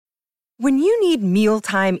When you need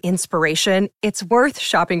mealtime inspiration, it's worth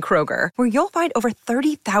shopping Kroger, where you'll find over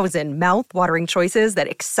 30,000 mouth-watering choices that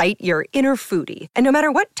excite your inner foodie. And no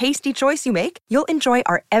matter what tasty choice you make, you'll enjoy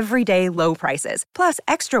our everyday low prices, plus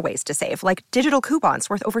extra ways to save, like digital coupons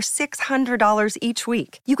worth over $600 each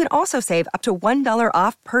week. You can also save up to $1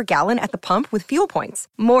 off per gallon at the pump with fuel points.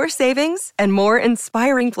 More savings and more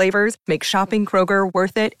inspiring flavors make shopping Kroger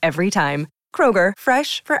worth it every time. Kroger,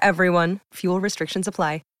 fresh for everyone. Fuel restrictions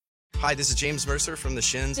apply. Hi, this is James Mercer from The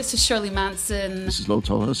Shins. This is Shirley Manson. This is Lo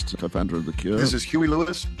Tolhurst, co-founder of The Cure. This is Huey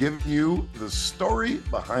Lewis giving you the story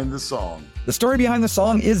behind the song. The Story Behind the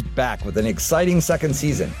Song is back with an exciting second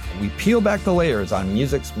season. We peel back the layers on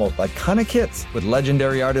music's most iconic hits with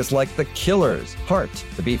legendary artists like The Killers, Heart,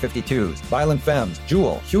 the B-52s, Violent Femmes,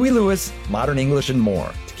 Jewel, Huey Lewis, Modern English, and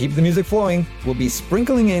more. To keep the music flowing, we'll be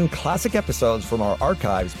sprinkling in classic episodes from our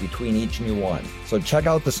archives between each new one. So check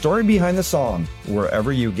out The Story Behind the Song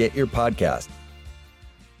wherever you get your podcast.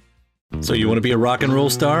 So you want to be a rock and roll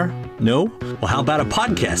star? No? Well, how about a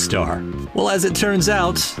podcast star? Well, as it turns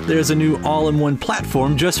out, there's a new all-in-one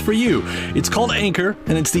platform just for you. It's called Anchor,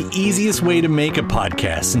 and it's the easiest way to make a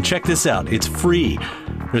podcast. And check this out, it's free.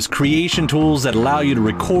 There's creation tools that allow you to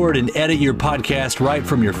record and edit your podcast right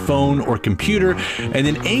from your phone or computer, and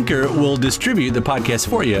then Anchor will distribute the podcast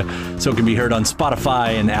for you so it can be heard on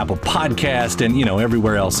Spotify and Apple Podcast and,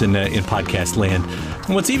 everywhere else in podcast land.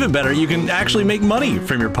 And what's even better, you can actually make money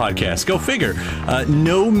from your podcast. Go figure.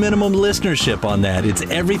 No minimum listenership on that. It's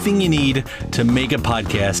everything you need to make a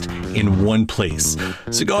podcast in one place.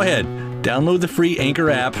 So go ahead. Download the free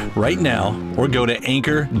Anchor app right now or go to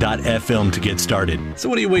anchor.fm to get started. So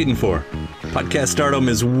what are you waiting for? Podcast stardom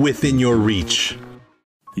is within your reach.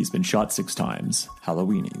 He's been shot 6 times.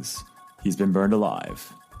 Halloweenies. He's been burned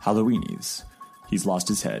alive. Halloweenies. He's lost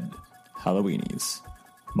his head. Halloweenies.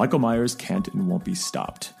 Michael Myers can't and won't be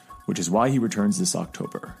stopped, which is why he returns this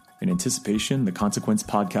October. In anticipation, the Consequence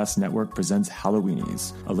Podcast Network presents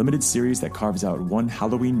Halloweenies, a limited series that carves out one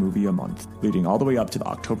Halloween movie a month, leading all the way up to the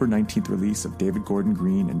October 19th release of David Gordon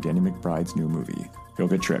Green and Danny McBride's new movie. You'll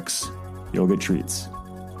get tricks. You'll get treats.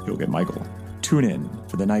 You'll get Michael. Tune in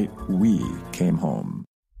for the night we came home.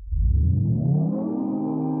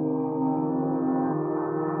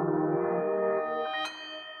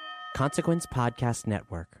 Consequence Podcast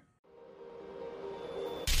Network.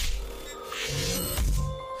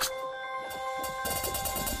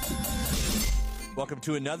 Welcome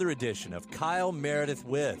to another edition of Kyle Meredith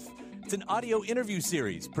With. It's an audio interview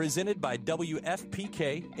series presented by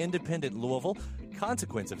WFPK, Independent Louisville,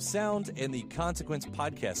 Consequence of Sound, and the Consequence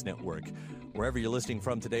Podcast Network. Wherever you're listening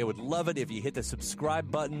from today, I would love it if you hit the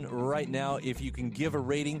subscribe button right now. If you can give a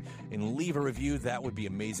rating and leave a review, that would be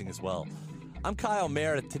amazing as well. I'm Kyle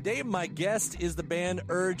Meredith. Today, my guest is the band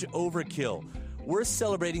Urge Overkill. We're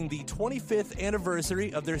celebrating the 25th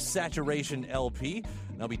anniversary of their Saturation LP.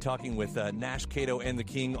 And I'll be talking with Nash, Cato, and the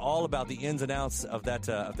King all about the ins and outs of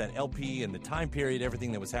that LP and the time period,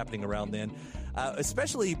 everything that was happening around then.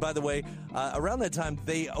 Especially, by the way, around that time,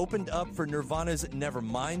 they opened up for Nirvana's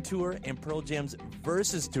Nevermind tour and Pearl Jam's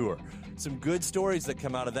Versus tour. Some good stories that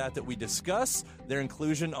come out of that we discuss, their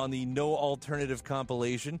inclusion on the No Alternative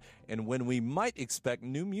compilation, and when we might expect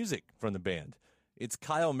new music from the band. It's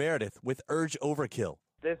Kyle Meredith with Urge Overkill.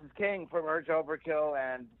 This is King from Urge Overkill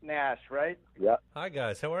and Nash, right? Yep. Hi,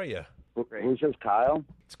 guys. How are you? Great. Who's this, Kyle?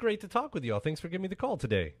 It's great to talk with you all. Thanks for giving me the call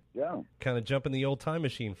today. Yeah. Kind of jump in the old time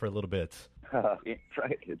machine for a little bit. Right.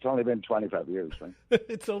 It's only been 25 years, right?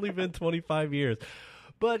 It's only been 25 years.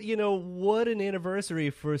 But, what an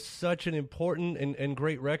anniversary for such an important and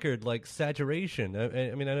great record like Saturation.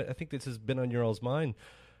 I think this has been on your all's mind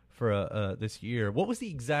for this year. What was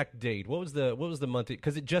the exact date? What was the month?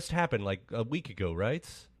 Because it just happened like a week ago, right?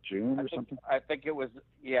 June or something? I think it was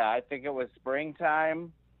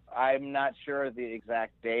springtime. I'm not sure the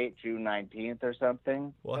exact date, June 19th or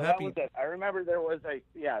something. Well, so happy. That was it. I remember there was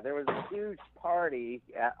a huge party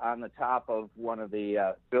on the top of one of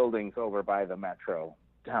the buildings over by the Metro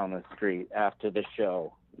down the street after the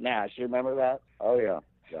show. Nash, you remember that? Oh yeah.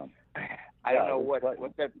 I don't know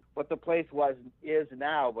what the place is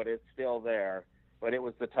now, but it's still there. But it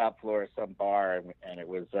was the top floor of some bar, and it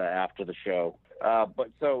was after the show. But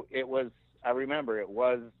so it was. I remember it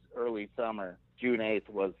was early summer. June 8th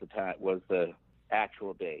was the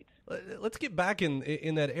actual date. Let's get back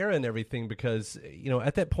in that era and everything, because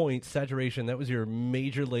at that point, Saturation, that was your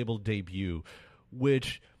major label debut,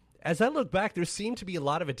 which, as I look back, there seemed to be a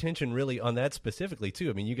lot of attention really on that specifically too.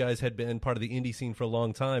 I mean, you guys had been part of the indie scene for a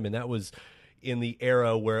long time, and that was in the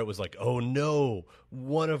era where it was like, oh no,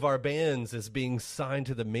 one of our bands is being signed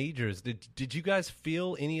to the majors. Did you guys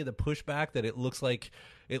feel any of the pushback that it looks like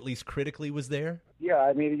at least critically, was there? Yeah,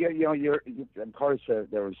 I mean, of course,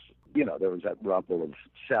 there was that rumble of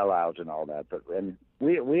sellout and all that, but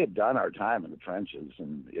we had done our time in the trenches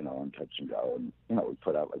and on Touch and Go, and we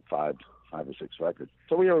put out like five or six records,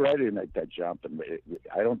 so we were ready to make that jump. And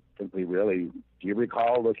I don't think we really. Do you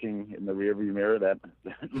recall looking in the rearview mirror that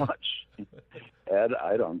much, Ed?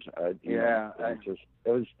 I don't. It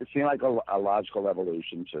seemed like a logical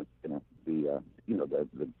evolution to the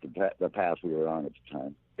path we were on at the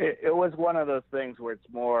time. It was one of those things where it's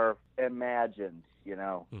more imagined,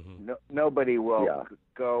 Mm-hmm. Nobody will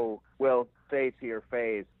will say to your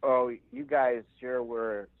face, "Oh, you guys sure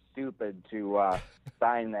were stupid to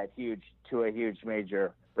sign to a huge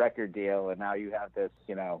major record deal, and now you have this,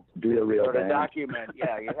 be a real sort of band. document."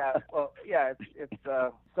 Yeah, you have. Well, yeah, it's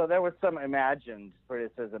so there was some imagined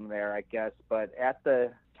criticism there, I guess, but at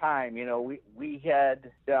the time, we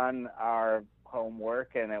had done our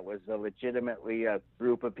homework, and it was legitimately a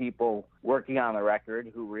group of people working on the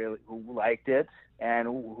record who liked it, and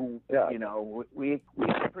who we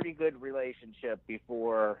had a pretty good relationship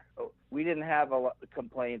before. We didn't have a lot of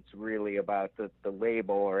complaints really about the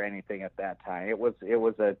label or anything at that time. It was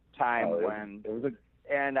a time when it was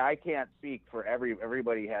and I can't speak for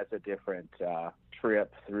everybody has a different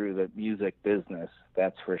trip through the music business,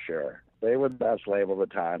 that's for sure. They were the best label at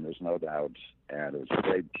the time, there's no doubt. And it was a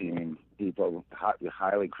great team, people,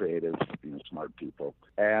 highly creative, smart people.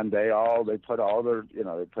 And they put all their,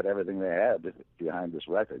 they put everything they had behind this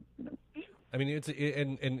record, I mean,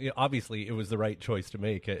 and obviously it was the right choice to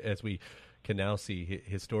make, as we can now see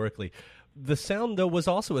historically. The sound, though, was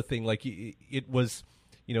also a thing. Like, it was,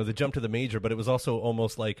 the jump to the major, but it was also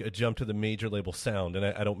almost like a jump to the major label sound. And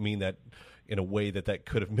I don't mean that in a way that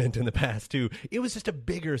could have meant in the past, too. It was just a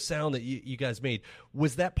bigger sound that you guys made.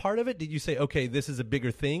 Was that part of it? Did you say, okay, this is a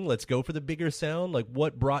bigger thing, let's go for the bigger sound? Like,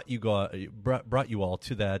 what brought you all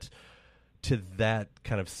to that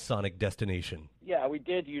kind of sonic destination? Yeah, we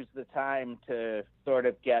did use the time to sort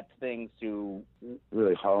of get things to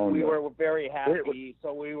really hone. We were very happy,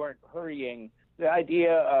 so we weren't hurrying. The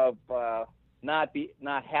idea of not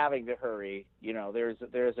having to hurry,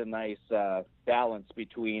 there's a nice balance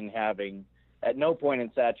between having. At no point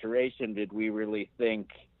in saturation did we really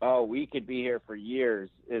think, oh, we could be here for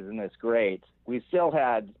years. Isn't this great? We still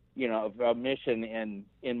had, a mission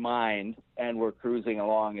in mind, and we're cruising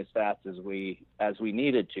along as fast as we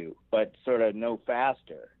needed to, but sort of no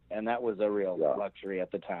faster. And that was a real luxury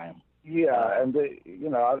at the time. Yeah, and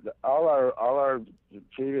all our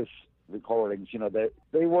previous recordings,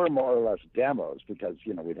 they were more or less demos, because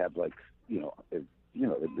we'd have the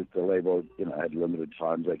label had limited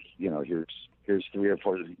funds, like here's 3 or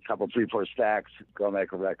 4 stacks, go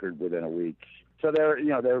make a record within a week. So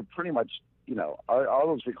they're pretty much all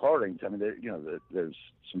those recordings. I mean, there's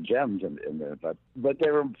some gems in there, but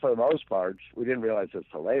they were, for the most part, we didn't realize this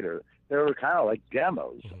till later, they were kind of like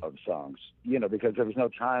demos of songs, because there was no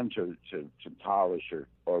time to polish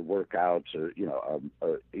or work out the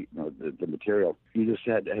material. You just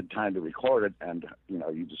had time to record it, and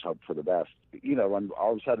you just hoped for the best. When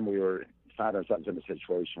all of a sudden we found ourselves in a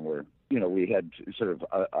situation where we had sort of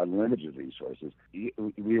unlimited resources,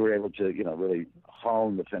 we were able to really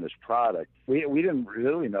hone the finished product. We didn't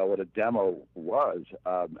really know what a demo was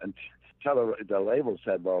until the label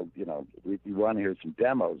said, well, we want to hear some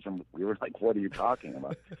demos, and we were like, what are you talking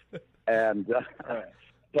about? And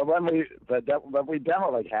so when we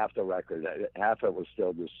demoed like half the record, half of it was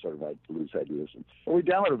still just sort of like loose ideas. But we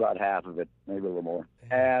demoed about half of it, maybe a little more.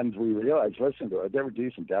 And we realized, listen to it, they were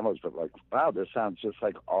decent demos, but like, wow, this sounds just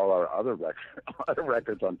like all our other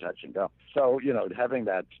records on Touch and Go. So, having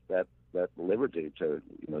that liberty to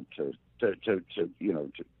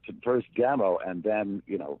first demo and then,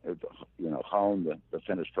 hone the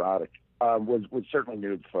finished product was certainly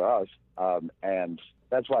new for us. And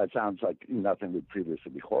that's why it sounds like nothing we'd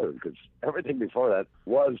previously recorded, because everything before that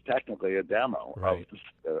was technically a demo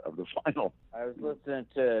of the final. I was listening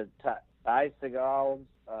to Ty Segall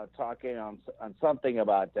talking on something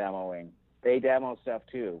about demoing. They demo stuff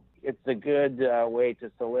too. It's a good way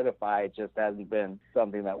to solidify. It just hasn't been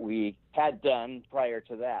something that we had done prior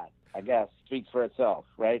to that. I guess speaks for itself,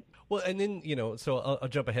 right? Well, and then so I'll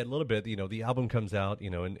jump ahead a little bit. The album comes out,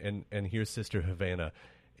 and here's Sister Havana.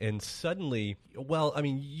 And suddenly, well, I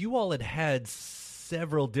mean, you all had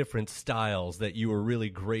several different styles that you were really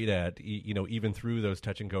great at, even through those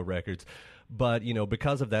Touch and Go records. But,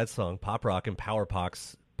 because of that song, pop rock and power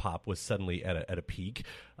pop was suddenly at a peak,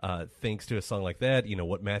 thanks to a song like that,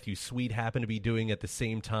 what Matthew Sweet happened to be doing at the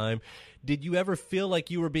same time. Did you ever feel like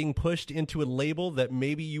you were being pushed into a label that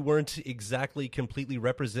maybe you weren't exactly completely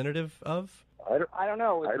representative of? I don't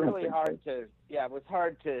know. It was really hard to. Yeah, it was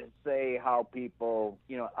hard to say how people,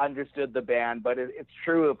 understood the band. But it's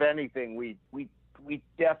true. If anything, we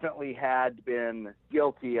definitely had been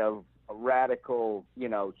guilty of radical,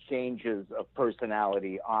 changes of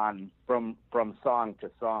personality from song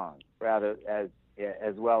to song, rather as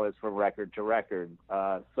well as from record to record.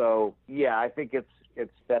 So yeah, I think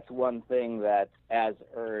that's one thing that as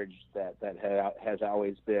Urge that has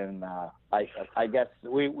always been. I guess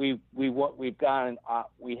we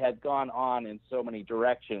had gone on in so many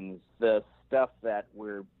directions. The stuff that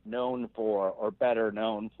we're known for or better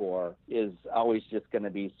known for is always just going to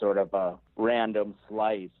be sort of a random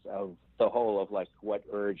slice of the whole of like what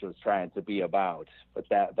Urge was trying to be about. But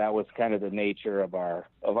that was kind of the nature of our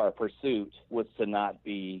pursuit, was to not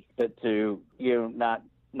be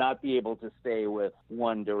not be able to stay with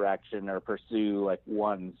one direction or pursue like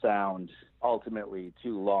one sound ultimately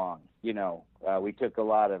too long. We took a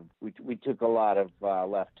lot of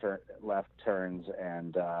left turns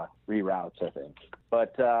and reroutes, I think.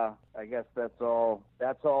 But I guess that's all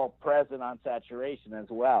present on Saturation as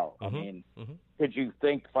well. Mm-hmm. I mean, could you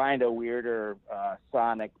find a weirder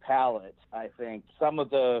sonic palette? I think some of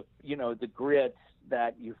the the grit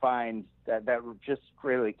that you find that just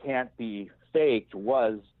really can't be faked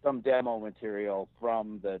was some demo material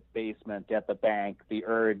from the basement at the bank, the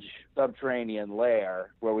Urge subterranean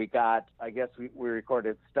lair, where we got, I guess we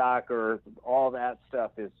recorded stock, or all that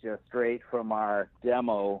stuff is just straight from our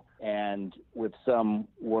demo, and with some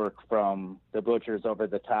work from the Butchers over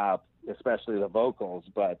the top, especially the vocals,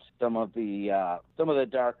 but some of the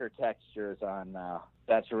darker textures on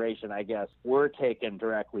Saturation, I guess, were taken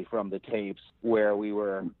directly from the tapes where we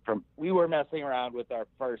were messing around with our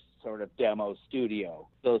first sort of demo studio.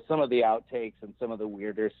 So some of the outtakes and some of the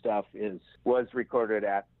weirder stuff was recorded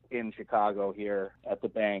in Chicago here at the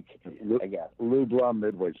bank, I guess. Lou Blum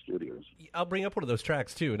Midway Studios. I'll bring up one of those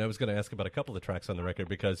tracks too, and I was going to ask about a couple of the tracks on the record,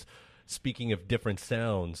 because speaking of different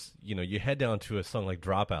sounds, you head down to a song like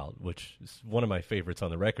Dropout, which is one of my favorites on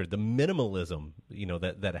the record. The minimalism,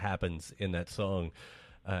 that happens in that song,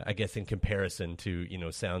 I guess in comparison to,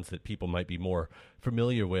 sounds that people might be more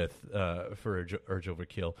familiar with for Urge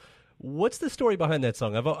Overkill. What's the story behind that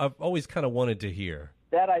song? I've always kind of wanted to hear.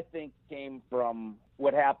 That, I think, came from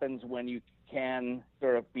what happens when you can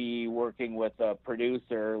sort of be working with a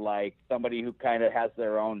producer, like somebody who kind of has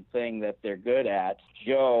their own thing that they're good at.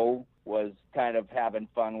 Joe was kind of having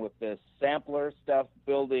fun with this sampler stuff,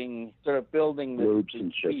 building loops the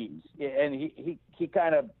and beats. And he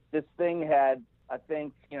kind of, this thing had, I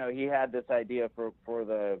think, he had this idea for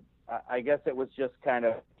the, I guess it was just kind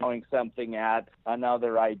of throwing something at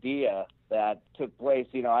another idea that took place.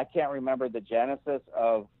 I can't remember the genesis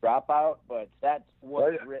of Dropout, but that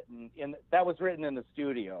was written in the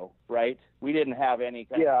studio, right? We didn't have any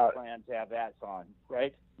kind of plan to have that song,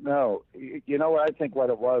 right? No, what I think what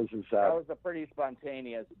it was is that was a pretty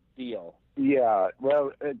spontaneous deal. Yeah,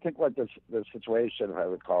 well, I think what the situation, if I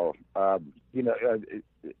recall,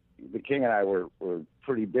 the King and I were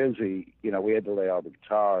pretty busy. We had to lay all the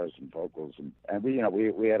guitars and vocals, and we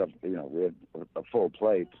had a full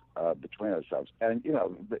plate between ourselves. And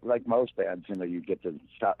like most bands, you get the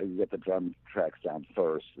drum tracks down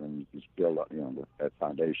first, and you just build up, that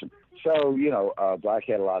foundation. So Black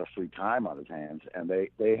had a lot of free time on his hands, and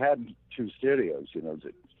they had two studios,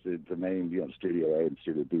 the main Studio A and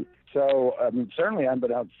Studio B. So certainly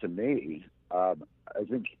unbeknownst to me, I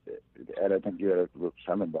think you had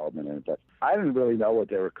some involvement in it, but I didn't really know what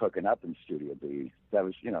they were cooking up in Studio B. That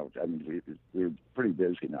was, we were pretty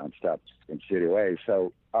busy nonstop in Studio A.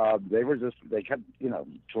 So they kept,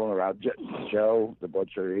 tooling around. Joe, the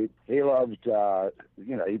Butcher, he loved,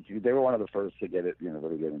 they were one of the first to get it,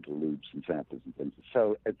 really get into loops and samples and things.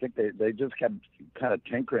 So I think they just kept kind of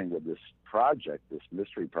tinkering with this project, this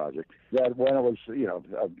mystery project, that when it was,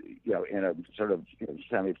 in a sort of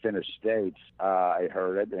semi-finished state, I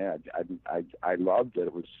heard it and I loved it.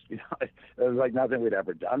 It was, it was like nothing we'd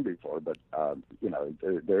ever done before, but,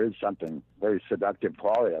 there is something very seductive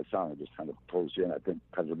quality of that song. It just kind of pulls you in, I think,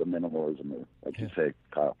 because of the minimalism, like you say,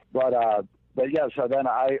 Kyle. But yeah, so then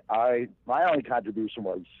my only contribution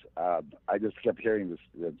was I just kept hearing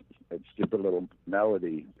this stupid little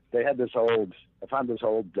melody. They had I found this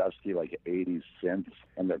old dusty, like 80s synth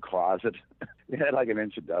in their closet. It had like an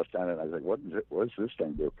inch of dust on it. And I was like, what does this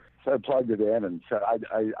thing do? So I plugged it in, and so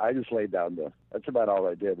I just laid down that's about all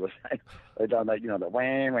I did was I laid down that, the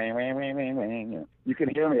wang, wang, wang, wang, wang, wang. you can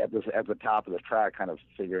hear me at the top of the track, kind of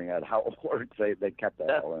figuring out how it works. They kept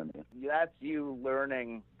that all in. That's you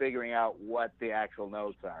learning, figuring out what the actual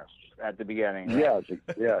notes are at the beginning. Right?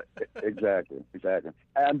 Yeah, exactly.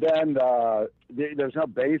 And then there's no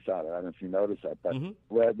bass on it. I don't know if you noticed that, but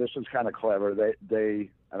this was kind of clever. They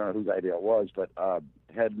I don't know whose idea it was, but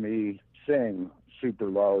had me sing super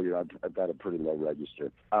low. I've got a pretty low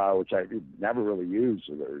register, which I never really used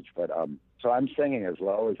with Urge, but so I'm singing as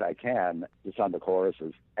low as I can just on the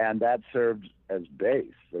choruses, and that served as bass.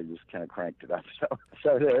 They just kind of cranked it up.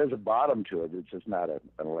 So there is a bottom to it. It's just not an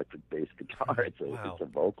electric bass guitar. It's a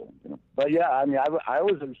vocal. But yeah, I mean, I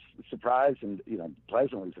was as surprised and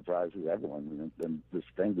pleasantly surprised as everyone. And this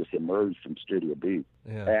thing just emerged from Studio B.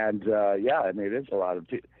 Yeah. And I mean, it's a lot of.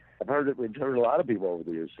 We've heard a lot of people over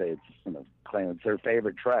the years say it's, claim it's their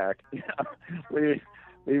favorite track.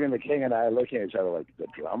 Even the King and I are looking at each other like, the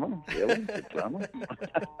drummer? Really? The drummer?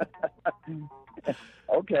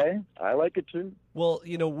 Okay, I like it too. Well,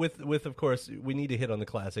 with of course, we need to hit on the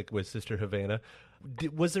classic with Sister Havana.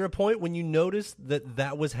 Was there a point when you noticed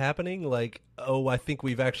that was happening? Like, oh, I think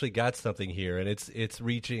we've actually got something here, and it's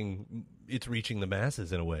reaching the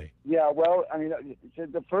masses in a way. Yeah, well, I mean,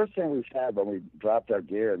 the first thing we said when we dropped our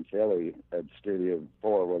gear in Philly at Studio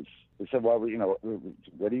 4 was, we said, well,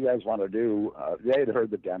 what do you guys want to do? They had heard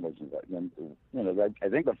the demos, and I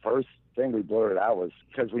think the first thing we blurted out was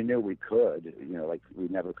because we knew we could, like we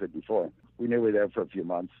never could before. We knew we were there for a few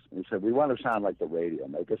months. We said, we want to sound like the radio,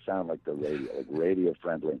 make us sound like the radio, like radio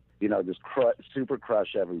friendly. Just super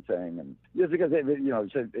crush everything, and just because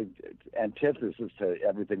it's antithesis to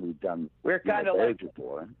everything we've done. We're kind of like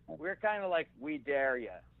before. We're kind of like We Dare Ya.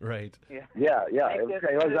 Right. Yeah. It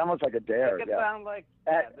was almost like a dare. Make it sound like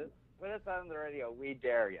when it's on the radio, We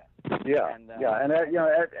Dare Ya. Yeah, and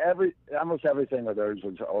almost everything with theirs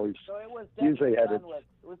was always. So it was usually had it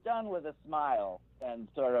was done with a smile and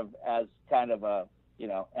sort of as kind of a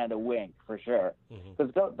and a wink for sure,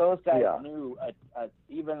 because those guys knew,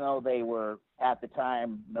 even though they were at the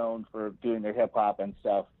time known for doing their hip hop and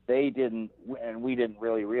stuff, they didn't, and we didn't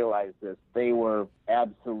really realize this. They were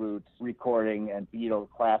absolute recording and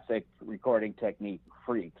classic recording technique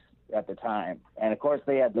freaks at the time, and of course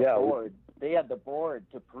they had the board. They had the board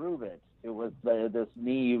to prove it. It was this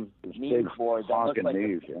Neve board that looked like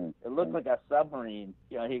it looked like a submarine.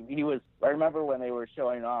 He was. I remember when they were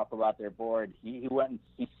showing off about their board. He went and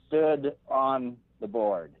he stood on the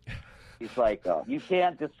board. He's like, you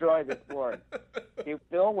can't destroy this board.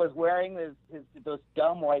 Phil was wearing those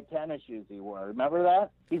dumb white tennis shoes he wore. Remember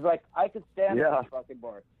that? He's like, I could stand on this fucking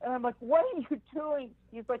board. And I'm like, what are you doing?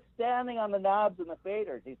 He's like standing on the knobs and the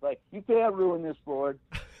faders. He's like, you can't ruin this board.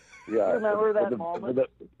 Yeah, you remember that moment?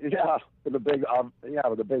 With the big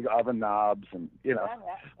oven knobs, and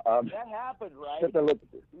that happened, right? Do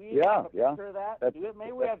we have a picture of that?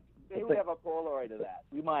 Maybe we have a Polaroid of that.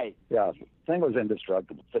 We might. Yeah, the thing was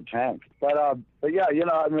indestructible. It's a tank. But yeah,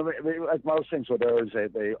 I mean, like most things with theirs,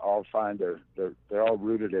 they all find they're all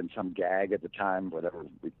rooted in some gag at the time, whatever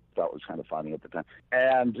we thought was kind of funny at the time.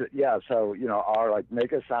 And yeah, so our like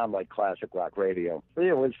make us sound like classic rock radio.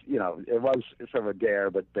 It was sort of a dare,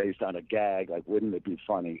 but based on a gag. Like, wouldn't it be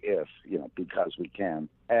funny if because we can.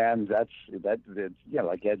 And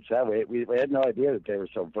like Ed said, we had no idea that they were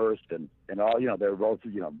so versed in all. They were both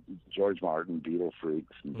George Martin, Beatle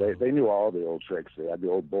freaks. And they knew all the old tricks. They had the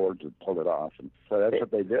old board to pull it off, and so that's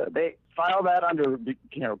what they did. They file that under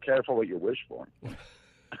careful what you wish for.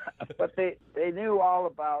 But they knew all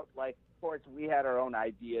about, like, of course, we had our own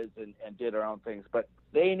ideas and did our own things, but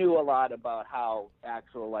they knew a lot about how a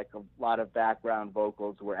lot of background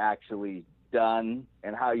vocals were actually done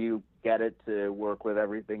and how you get it to work with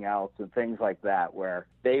everything else and things like that, where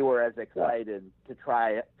they were as excited to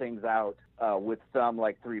try things out with some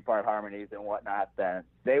like 3-part harmonies and whatnot, that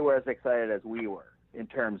they were as excited as we were in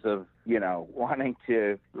terms of wanting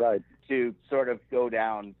to sort of go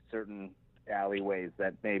down certain alleyways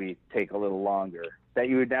that maybe take a little longer, that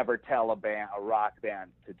you would never tell a rock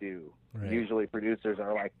band to do. Right. Usually producers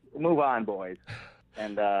are like, move on, boys.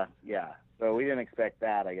 And so we didn't expect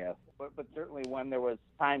that, I guess. But certainly when there was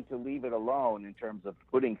time to leave it alone in terms of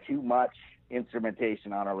putting too much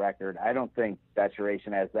instrumentation on a record, I don't think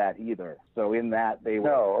Saturation has that either. So in that, they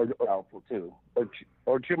were helpful too.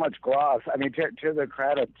 Or too much gloss. I mean, to their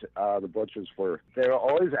credit, the Butchers they were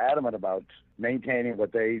always adamant about maintaining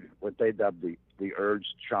what they dubbed the Urge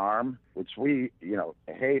charm, which we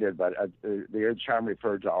hated, but the Urge charm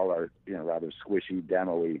referred to all our rather squishy,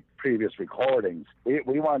 demo-y previous recordings.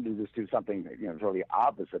 We wanted to just do something totally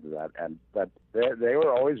opposite of that, but they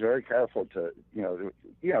were always very careful to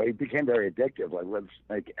he became very addictive addictive. Like, let's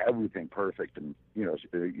make everything perfect and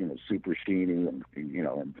super sheeny and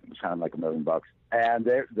and sound like $1 million. And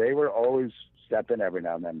they were always step in every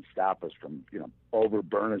now and then and stop us from over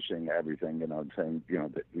burnishing everything. Saying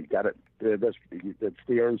that we got it. That's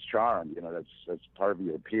the Earth's charm. That's part of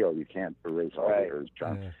your appeal. You can't erase all the Earth's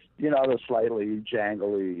charm. Yeah. The slightly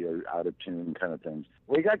jangly or out of tune kind of things.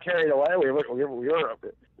 We got carried away. We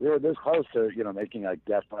were this close to making like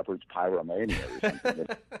Def Leppard's Pyromania or something.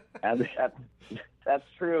 And that's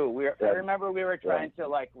true. I remember we were trying to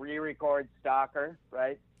like re-record Stalker,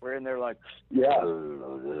 right? We're in there like and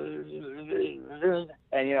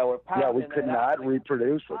we're pounding. Yeah, we could not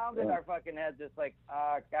reproduce it. Pounding our fucking heads, just like,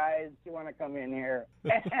 guys, you want to come in here?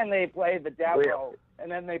 And they play the demo,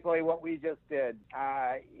 and then they play what we just did.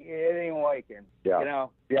 It ain't working. Yeah.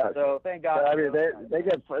 Yeah. So thank God. But, I mean,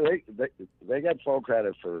 they get full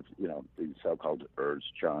credit for the so-called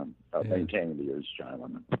Earth's charm, maintaining the Earth's charm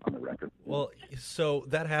on the record. Well, so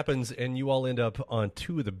that happens, and you all end up on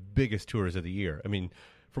two of the biggest tours of the year. I mean,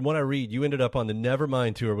 from what I read, you ended up on the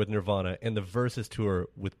Nevermind tour with Nirvana and the Versus tour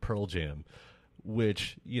with Pearl Jam,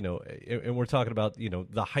 which, and we're talking about,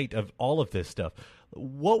 the height of all of this stuff.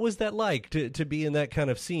 What was that like to be in that kind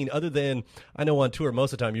of scene? Other than, I know on tour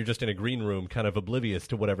most of the time you're just in a green room kind of oblivious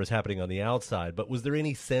to whatever's happening on the outside, but was there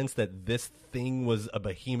any sense that this thing was a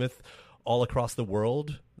behemoth all across the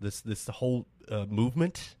world, this whole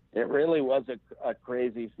movement? It really was a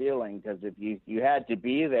crazy feeling, because if you had to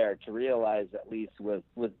be there to realize, at least with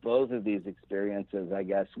both of these experiences, I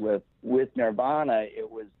guess with Nirvana,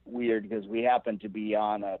 it was weird because we happened to be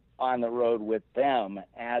on the road with them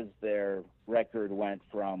as their record went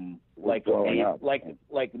from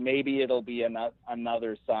maybe it'll be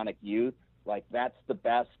another Sonic Youth. Like, that's the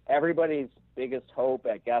best. Everybody's biggest hope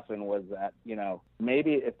at Geffen was that,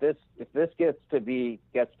 maybe if this gets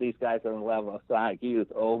these guys on the level of Sonic Youth,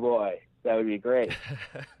 oh boy, that would be great.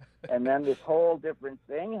 And then this whole different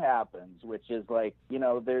thing happens, which is like,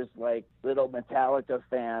 there's like little Metallica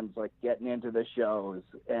fans like getting into the shows,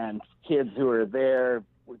 and kids who are there,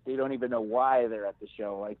 they don't even know why they're at the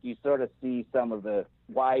show. Like, you sort of see some of the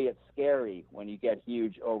why it's scary when you get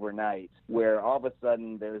huge overnight, where all of a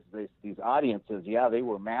sudden there's these audiences. Yeah, they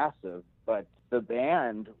were massive, but the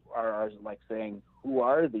band are like saying, who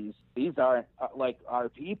are these? These aren't like our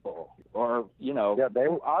people, or who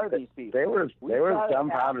are these people? They were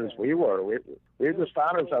dumbfounded as we were. We just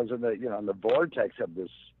found ourselves in the vortex of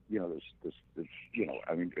this.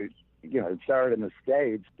 It started in the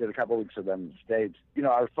States, did a couple weeks of them in the States.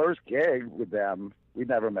 Our first gig with them, we'd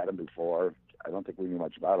never met them before. I don't think we knew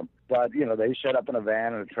much about them. But, they showed up in a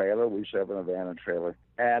van and a trailer. We showed up in a van and a trailer.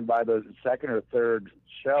 And by the second or third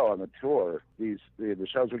show on the tour, the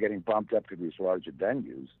shows were getting bumped up to these larger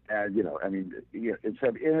venues. And,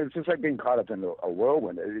 it's just like being caught up in a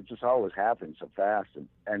whirlwind. It just always happens so fast.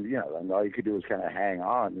 And all you could do was kind of hang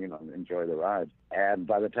on, and enjoy the ride. And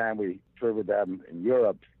by the time we toured with them in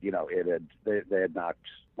Europe, they had knocked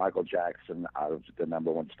Michael Jackson out of the number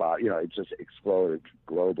one spot. It just exploded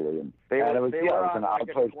globally, and it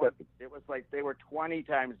was like they were 20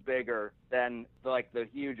 times bigger than like the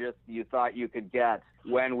hugest you thought you could get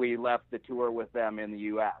when we left the tour with them in the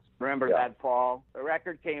U.S. Remember that fall, the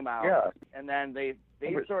record came out, and then they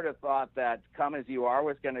sort of thought that "Come As You Are"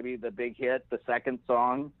 was going to be the big hit, the second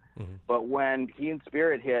song. Mm-hmm. But when Teen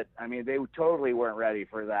Spirit hit, I mean, they totally weren't ready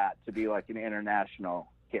for that to be like an international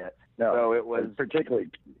hit. No, so it was particularly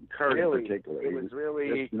Kurt. It was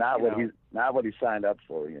really not what he signed up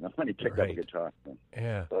for. When he picked up a guitar.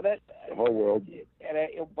 Yeah. So that the whole world.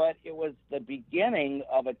 But it was the beginning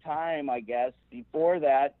of a time, I guess. Before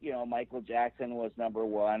that, Michael Jackson was number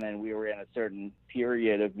one, and we were in a certain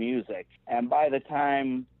period of music. And by the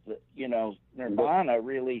time Nirvana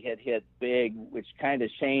really had hit big, which kind of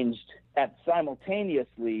changed.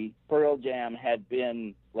 Simultaneously, Pearl Jam had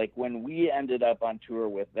been, like, when we ended up on tour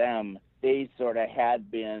with them, they sort of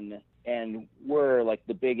had been and were like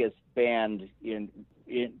the biggest band in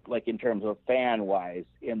terms of fan wise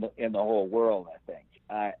in the whole world, I think.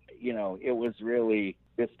 It was really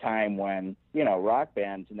this time when, rock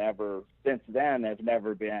bands since then have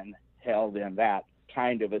never been held in that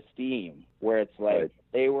kind of esteem, where it's like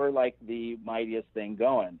they were like the mightiest thing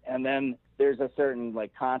going. And then there's a certain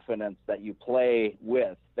like confidence that you play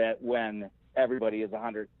with, that when everybody is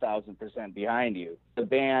 100,000% behind you. The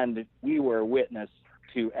band, we were witness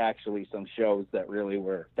to actually some shows that really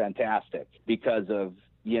were fantastic because of,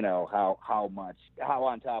 how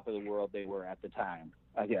on top of the world they were at the time,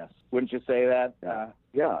 I guess. Wouldn't you say that?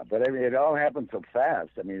 Yeah, but I mean, it all happened so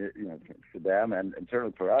fast. I mean, for them and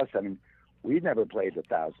certainly for us, I mean, we'd never played to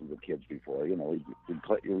thousands of kids before. You know,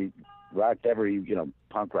 we rocked every, you know,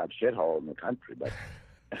 punk rock shithole in the country, but.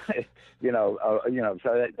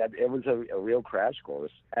 So that it was a real crash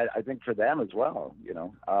course. And I think for them as well. You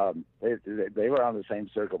know, they were on the same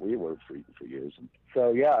circuit we were for years. And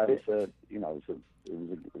so yeah, it was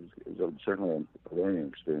certainly a learning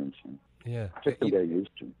experience. Yeah, just to get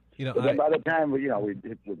used to. You know, but then by the time we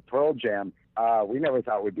with Pearl Jam, we never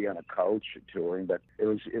thought we'd be on a coach touring, but it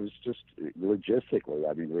was just logistically.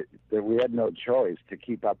 I mean, we had no choice to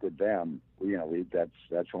keep up with them. You know,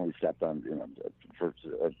 that's when we stepped on, you know,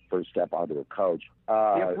 first step onto a coach.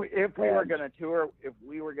 If we were going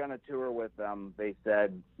to tour with them, they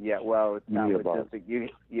said, yeah, well, it's not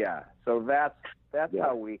logistic. Yeah, so that's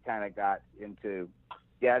how we kind of got into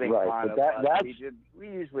getting on a bus. We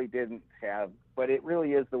usually didn't have, but it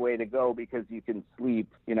really is the way to go because you can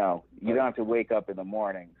sleep. You know, you don't have to wake up in the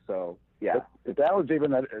morning. So yeah, but that was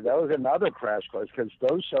another crash course because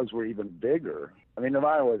those shows were even bigger. I mean,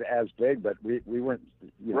 Nirvana was as big, but we weren't.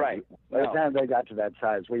 You know, right. By the time they got to that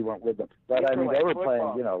size, we weren't with them. But I mean, they were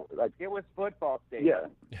playing. You know, like it was football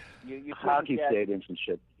stadiums. Yeah. You hockey stadiums and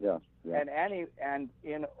shit. Yeah. And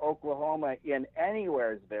in Oklahoma, in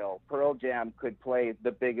Anywheresville, Pearl Jam could play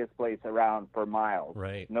the biggest place around for miles.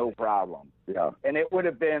 Right. No problem. Yeah. And it would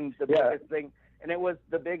have been the biggest thing. And it was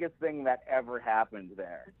the biggest thing that ever happened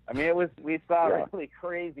there. I mean, we saw really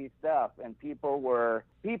crazy stuff, and people were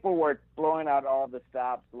blowing out all the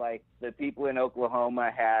stops. Like the people in Oklahoma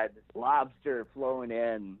had lobster flowing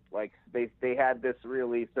in. Like they had this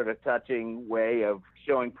really sort of touching way of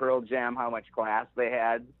showing Pearl Jam how much class they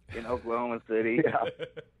had in Oklahoma City. Yeah.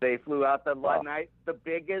 They flew out the night. The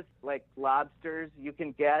biggest like lobsters you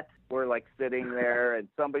can get were like sitting there, and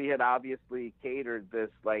somebody had obviously catered this,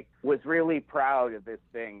 like was really proud of this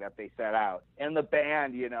thing that they set out. And the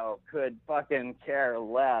band, you know, could fucking care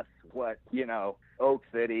less what, you know, Oak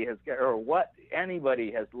City has, or what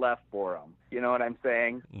anybody has left for them. You know what I'm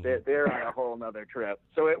saying? Mm-hmm. They're on a whole nother trip.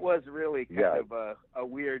 So it was really kind of a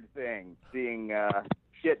weird thing seeing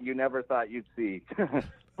shit you never thought you'd see.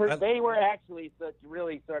 They were actually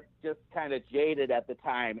just kind of jaded at the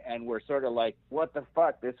time and were sort of like, what the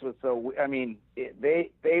fuck? This was so, I mean,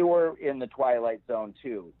 they were in the Twilight Zone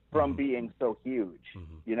too from being so huge,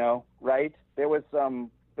 you know, right? There was some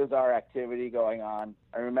bizarre activity going on.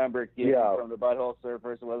 I remember Giddy from the Butthole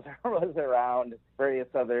Surfers was around. Various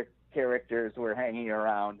other characters were hanging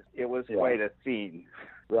around. It was quite a scene.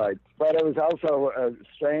 Right, but it was also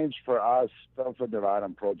strange for us, both for Nirvana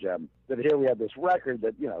and Pearl Jam, that here we had this record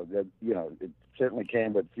that it certainly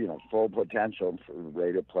came with full potential for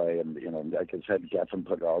radio play, and like I said, Geffen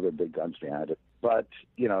put all their big guns behind it. But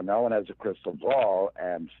no one has a crystal ball,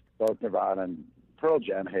 and both Nirvana and Pearl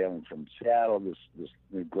Jam hailing from Seattle, this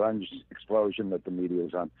grunge explosion that the media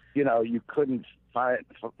was on. You couldn't find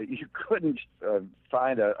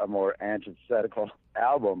a more antithetical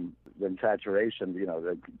album than Saturation,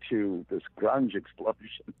 to this grunge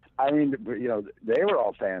explosion. I mean, they were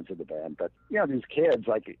all fans of the band, but these kids,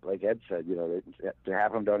 like Ed said, half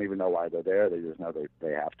of them don't even know why they're there. They just know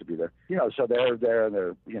they have to be there. So they're there and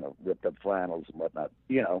they're ripped up flannels and whatnot,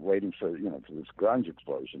 waiting for for this grunge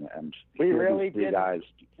explosion. And we really did. Guys,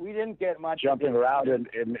 we didn't get much jumping around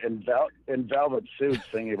in velvet suits,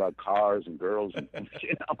 singing about cars and girls, and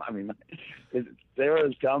I mean, they were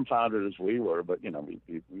as dumbfounded as we were, but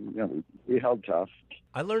we held tough.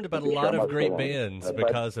 I learned about a lot of great bands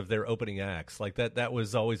because of their opening acts. Like that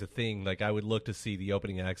was always a thing. Like I would look to see the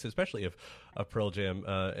opening acts, especially of Pearl Jam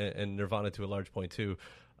and Nirvana to a large point too,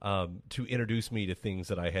 to introduce me to things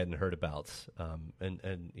that I hadn't heard about.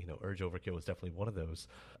 And Urge Overkill was definitely one of those.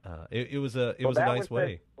 It was a nice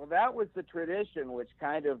way. That was the tradition, which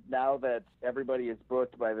kind of, now that everybody is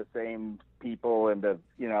booked by the same people and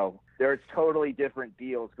there's totally different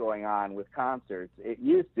deals going on with concerts. It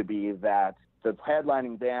used to be that the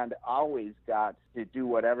headlining band always got to do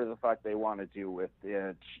whatever the fuck they wanted to with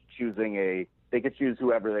choosing they could choose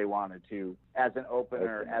whoever they wanted to as an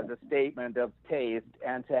opener, as a statement of taste,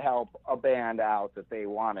 and to help a band out that they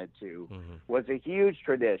wanted to. Was a huge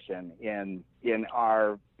tradition in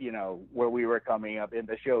our, where we were coming up, in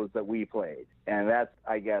the shows that we played. And that's,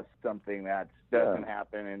 I guess, something that doesn't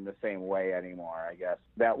happen in the same way anymore, I guess.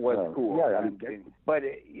 That was cool. Yeah, but,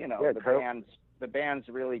 the bands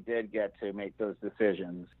really did get to make those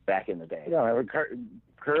decisions back in the day. Yeah, I mean,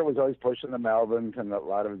 Kurt was always pushing the Melvins and a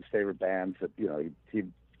lot of his favorite bands that,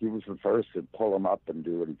 he was the first to pull them up and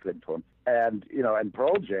do what he could for them. And, and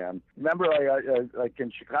Pearl Jam, remember like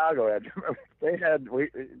in Chicago, they had,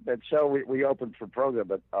 that show we opened for Pearl Jam,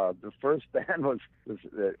 but the first band was,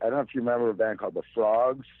 I don't know if you remember a band called The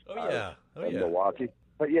Frogs. Oh, yeah. In Milwaukee.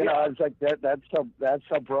 But you know, I was like, that's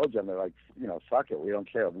so Pearl Jam. They're like, you know, fuck it, we don't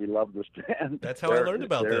care. We love this band. That's how I learned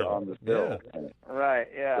about them. On the bill. Right.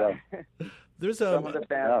 Yeah. There's some of the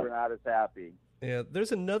bands were not as happy. Yeah,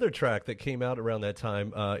 there's another track that came out around that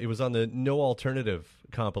time. It was on the No Alternative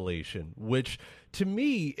compilation, which to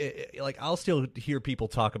me, like, I'll still hear people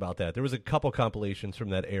talk about that. There was a couple compilations from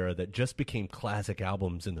that era that just became classic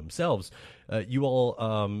albums in themselves. You all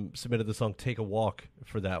submitted the song Take a Walk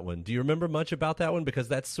for that one. Do you remember much about that one? Because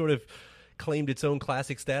that's sort of claimed its own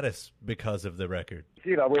classic status because of the record.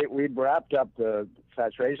 You know, we'd wrapped up the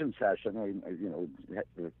Saturation session.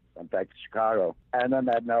 We went back to Chicago, and then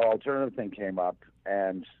that No Alternative thing came up,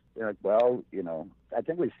 and well, I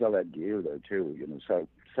think we still had gear there too.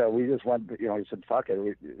 So we just went. We said, "Fuck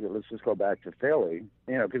it, let's just go back to Philly."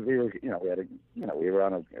 Because we were, we were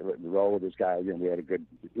on a roll with this guy. We had a good,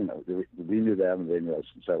 we knew them, they knew us.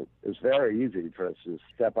 So it was very easy for us to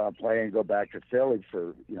step on a plane and go back to Philly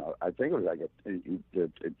for, I think it was like a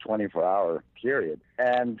 24-hour period,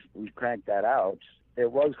 and we cranked that out.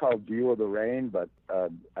 It was called View of the Rain, but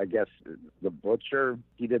I guess the Butcher,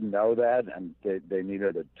 he didn't know that, and they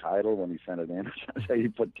needed a title when he sent it in, so he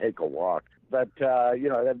put Take a Walk. But,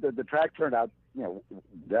 the track turned out,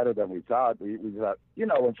 better than we thought. We thought,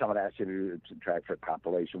 when someone asks you to do a track for a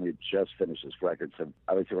compilation, we just finished this record, so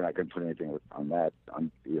obviously we're not going to put anything on that,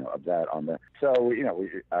 of that on there. So,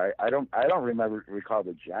 I don't recall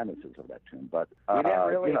the genesis of that tune, but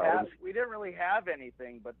we didn't really have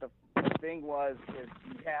anything. But the thing was, is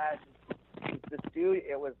we had the studio.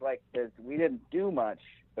 It was like this. We didn't do much,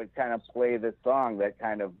 but kind of play this song that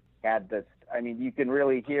kind of had this. I mean, you can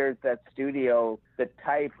really hear that studio, the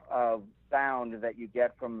type of sound that you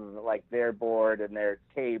get from like their board and their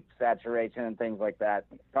tape saturation and things like that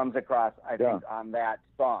comes across, I think, on that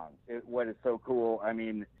song. What is so cool, I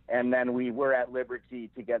mean, and then we were at liberty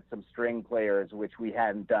to get some string players, which we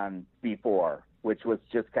hadn't done before, which was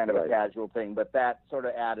just kind of a casual thing, but that sort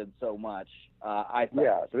of added so much. I thought.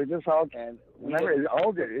 Yeah, so it just all, and remember,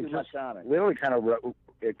 it just literally kind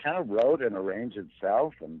of wrote and arranged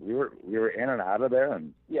itself, and we were in and out of there,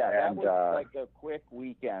 and that was like a quick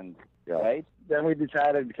weekend, right? Then we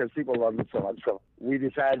decided, because people loved it so much, so we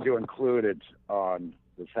decided to include it on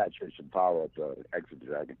the Saturation follow-up, the Exit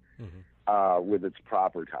Dragon, with its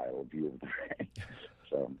proper title, View of the Rain.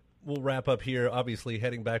 So we'll wrap up here. Obviously,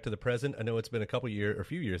 heading back to the present. I know it's been a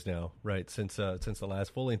few years now, right, since the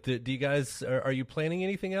last full length. Do you guys are you planning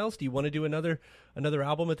anything else? Do you want to do another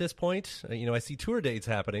album at this point? I see tour dates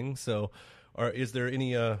happening. So, is there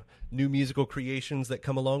any new musical creations that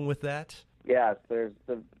come along with that? Yes, there's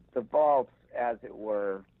the vaults, as it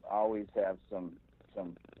were, always have some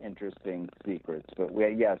interesting secrets. But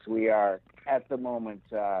we are at the moment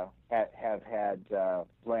have had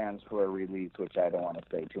plans for a release, which I don't want to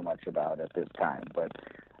say too much about at this time. But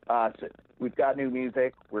so we've got new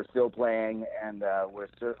music. We're still playing, and we're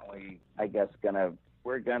certainly, I guess,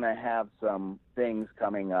 we're gonna have some things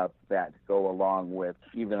coming up that go along with,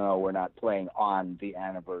 even though we're not playing on the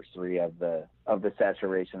anniversary of the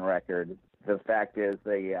Saturation record. The fact is,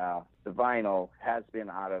 the vinyl has been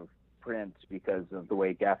out of print because of the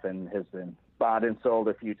way Geffen has been bought and sold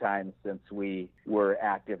a few times since we were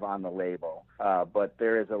active on the label. But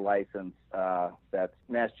there is a license that's,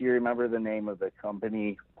 Nash, do you remember the name of the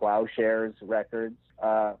company? Plowshares Records.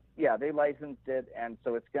 They licensed it, and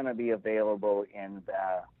so it's going to be available in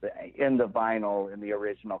the vinyl, in the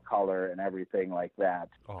original color and everything like that.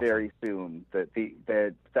 Awesome. Very soon.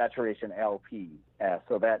 The Saturation LP.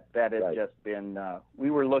 So that has just been.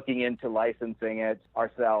 We were looking into licensing it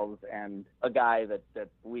ourselves, and a guy that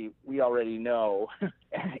we already know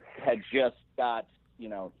had just got.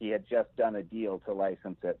 He had just done a deal to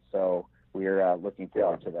license it. So we're looking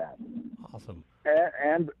forward to that. Awesome.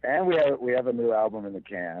 And we have a new album in the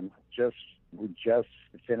can. We just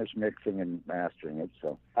finished mixing and mastering it,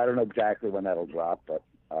 so I don't know exactly when that'll drop, but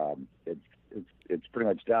it's pretty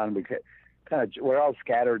much done. We're all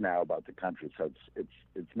scattered now about the country, so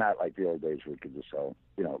it's not like the old days where we could just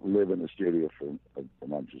live in the studio for a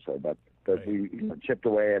month or so. But we chipped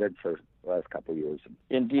away at it for the last couple of years.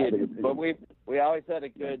 Indeed, but we always had a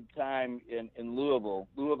good time in Louisville.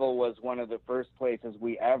 Louisville was one of the first places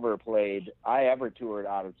we ever played. I ever toured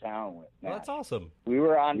out of town with. Well, that's awesome. We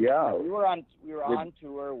were on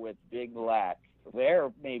tour with Big Black.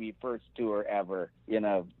 Their maybe first tour ever in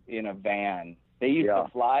a van. They used to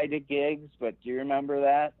fly to gigs, but do you remember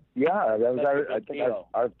that? Yeah, that was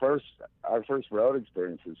our first road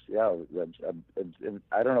experiences. Yeah,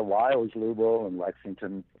 I don't know why it was Louisville and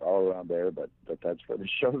Lexington, all around there, but that's where the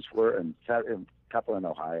shows were, and a couple in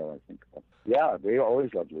Ohio, I think. Yeah, we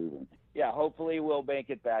always loved Louisville. hopefully we'll make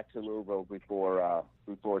it back to Louisville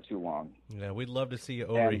before too long. Yeah, we'd love to see you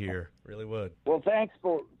over here. Really would. Well, thanks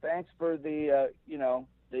for the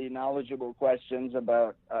the knowledgeable questions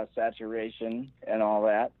about saturation and all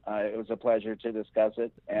that. It was a pleasure to discuss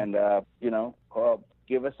it, and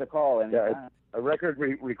give us a call anytime. Yeah, a record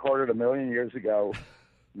we recorded 1 million years ago.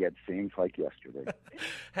 Yet seems like yesterday.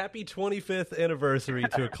 Happy 25th anniversary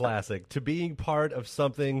to a classic, to being part of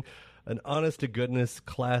something, an honest to goodness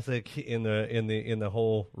classic in the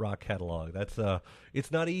whole rock catalog. That's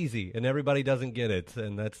it's not easy, and everybody doesn't get it,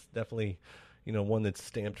 and that's definitely one that's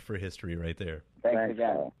stamped for history right there. Thanks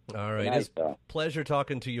again. All right, it's a pleasure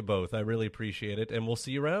talking to you both. I really appreciate it, and we'll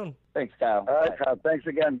see you around. Thanks, Kyle. All right, Kyle. Thanks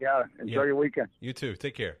again. Yeah, enjoy your weekend. You too.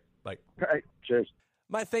 Take care. Bye. All right. Cheers.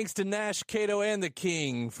 My thanks to Nash, Cato, and the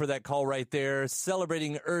King for that call right there,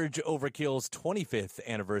 celebrating Urge Overkill's 25th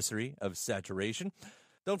anniversary of Saturation.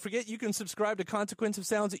 Don't forget, you can subscribe to Consequence of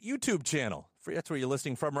Sound's YouTube channel. That's where you're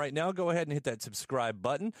listening from right now. Go ahead and hit that subscribe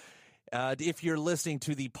button. If you're listening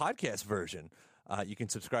to the podcast version, you can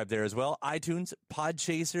subscribe there as well. iTunes,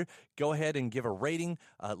 Podchaser. Go ahead and give a rating,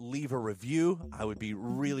 leave a review. I would be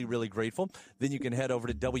really, really grateful. Then you can head over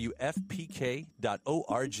to WFPK.org.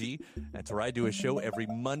 That's where I do a show every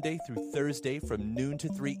Monday through Thursday from noon to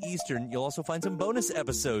 3 Eastern. You'll also find some bonus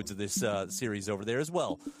episodes of this series over there as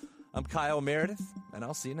well. I'm Kyle Meredith, and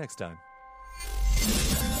I'll see you next time.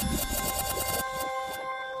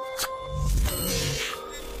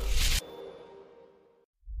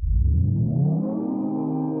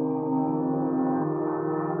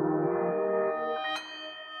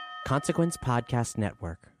 Consequence Podcast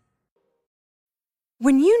Network.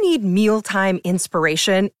 When you need mealtime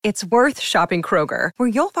inspiration, it's worth shopping Kroger, where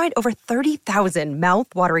you'll find over 30,000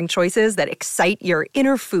 mouth-watering choices that excite your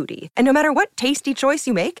inner foodie. And no matter what tasty choice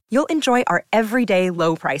you make, you'll enjoy our everyday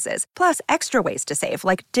low prices, plus extra ways to save,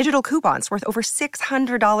 like digital coupons worth over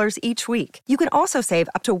 $600 each week. You can also save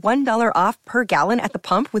up to $1 off per gallon at the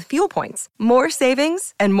pump with fuel points. More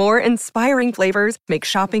savings and more inspiring flavors make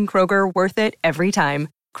shopping Kroger worth it every time.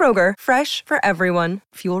 Kroger, fresh for everyone.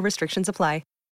 Fuel restrictions apply.